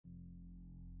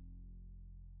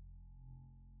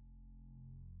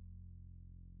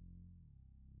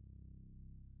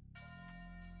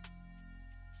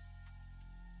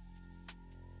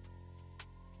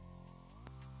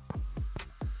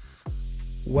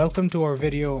Welcome to our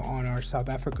video on our South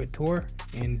Africa tour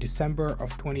in December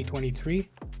of 2023.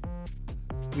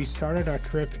 We started our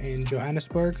trip in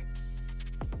Johannesburg.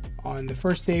 On the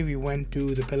first day we went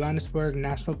to the Pilanesburg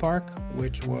National Park,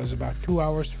 which was about 2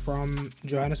 hours from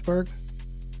Johannesburg.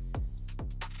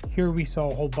 Here we saw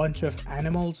a whole bunch of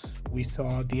animals. We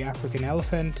saw the African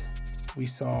elephant, we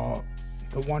saw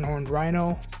the one-horned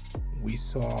rhino, we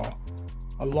saw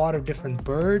a lot of different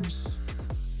birds,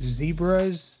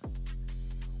 zebras.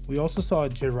 We also saw a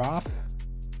giraffe,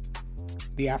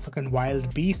 the African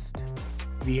wild beast,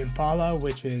 the impala,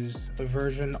 which is a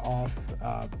version of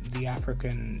the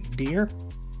African deer.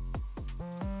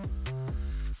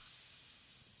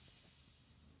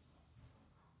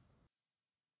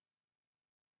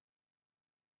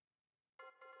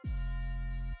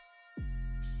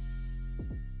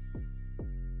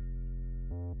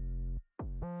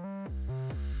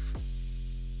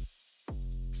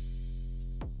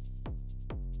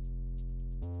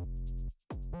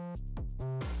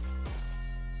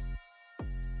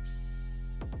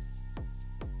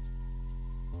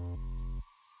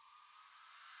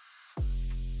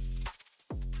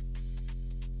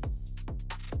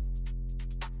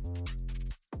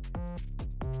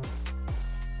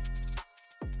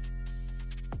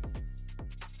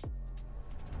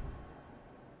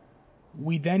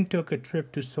 We then took a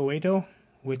trip to Soweto,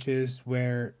 which is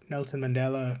where Nelson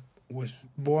Mandela was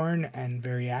born and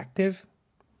very active.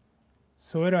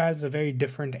 Soweto has a very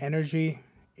different energy.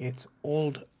 It's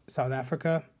old South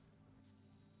Africa.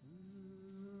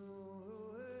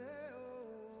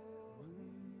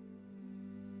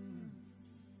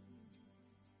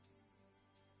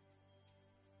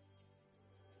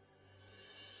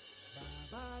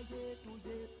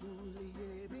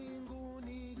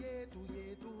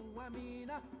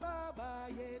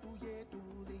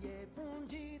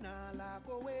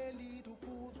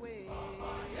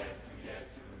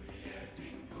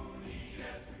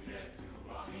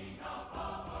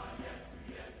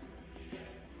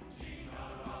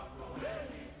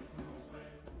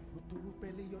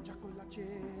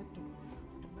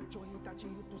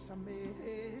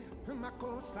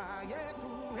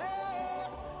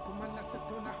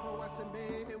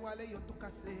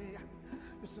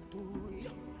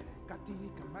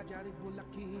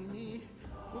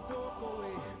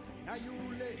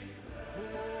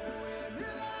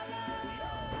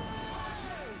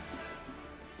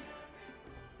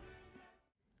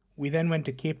 We then went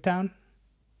to Cape Town.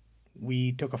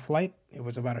 We took a flight. It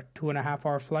was about a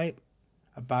 2.5-hour flight,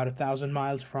 about 1,000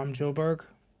 miles from Joburg.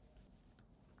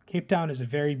 Cape Town is a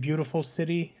very beautiful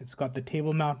city. It's got the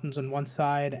Table Mountains on one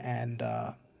side and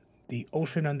the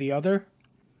ocean on the other.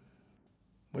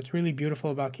 What's really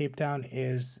beautiful about Cape Town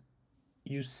is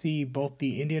you see both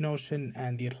the Indian Ocean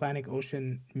and the Atlantic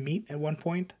Ocean meet at one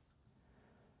point.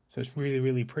 So it's really,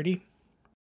 really pretty.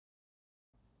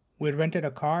 We had rented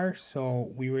a car,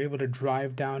 so we were able to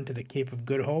drive down to the Cape of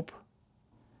Good Hope.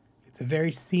 It's a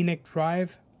very scenic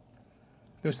drive.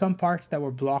 There's some parts that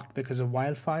were blocked because of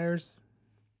wildfires.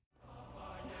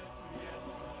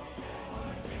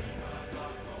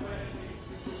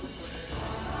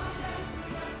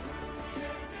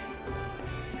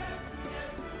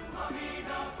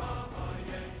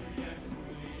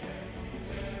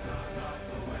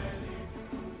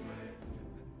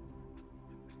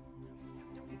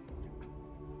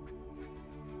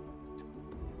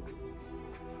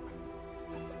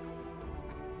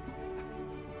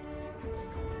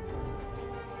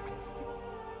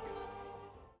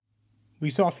 We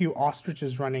saw a few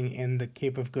ostriches running in the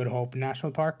Cape of Good Hope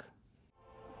National Park.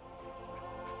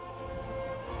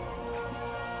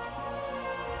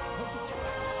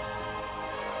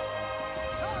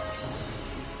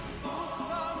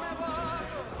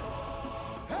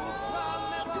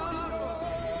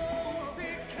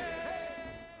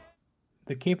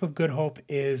 The Cape of Good Hope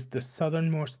is the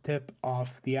southernmost tip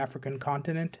of the African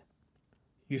continent.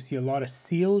 You see a lot of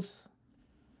seals.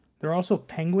 There are also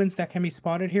penguins that can be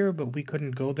spotted here, but we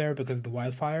couldn't go there because of the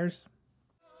wildfires.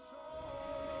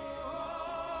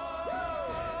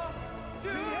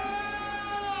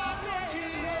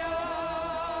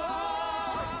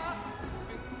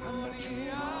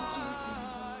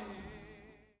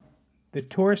 The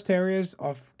tourist areas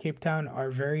of Cape Town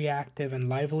are very active and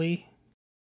lively.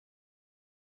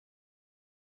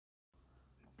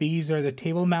 These are the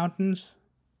Table Mountains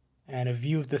and a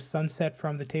view of the sunset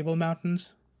from the Table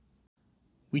Mountains.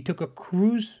 We took a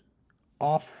cruise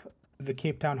off the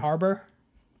Cape Town harbor.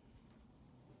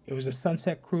 It was a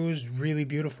sunset cruise, really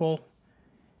beautiful.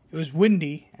 It was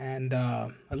windy and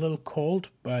a little cold,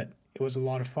 but it was a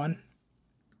lot of fun.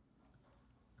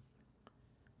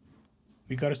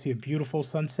 We got to see a beautiful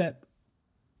sunset.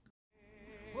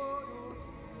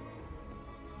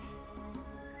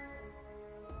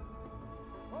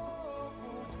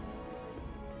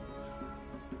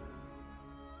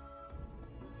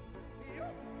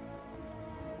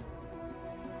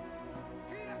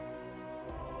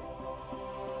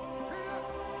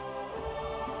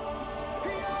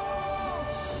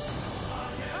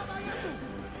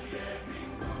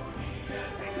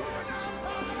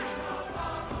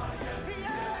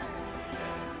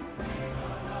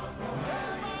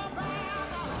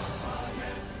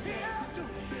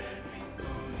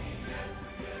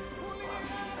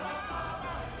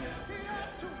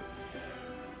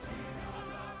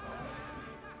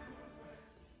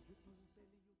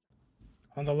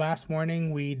 On the last morning,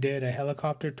 we did a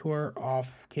helicopter tour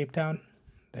off Cape Town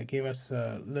that gave us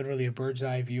literally a bird's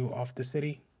eye view off the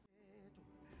city.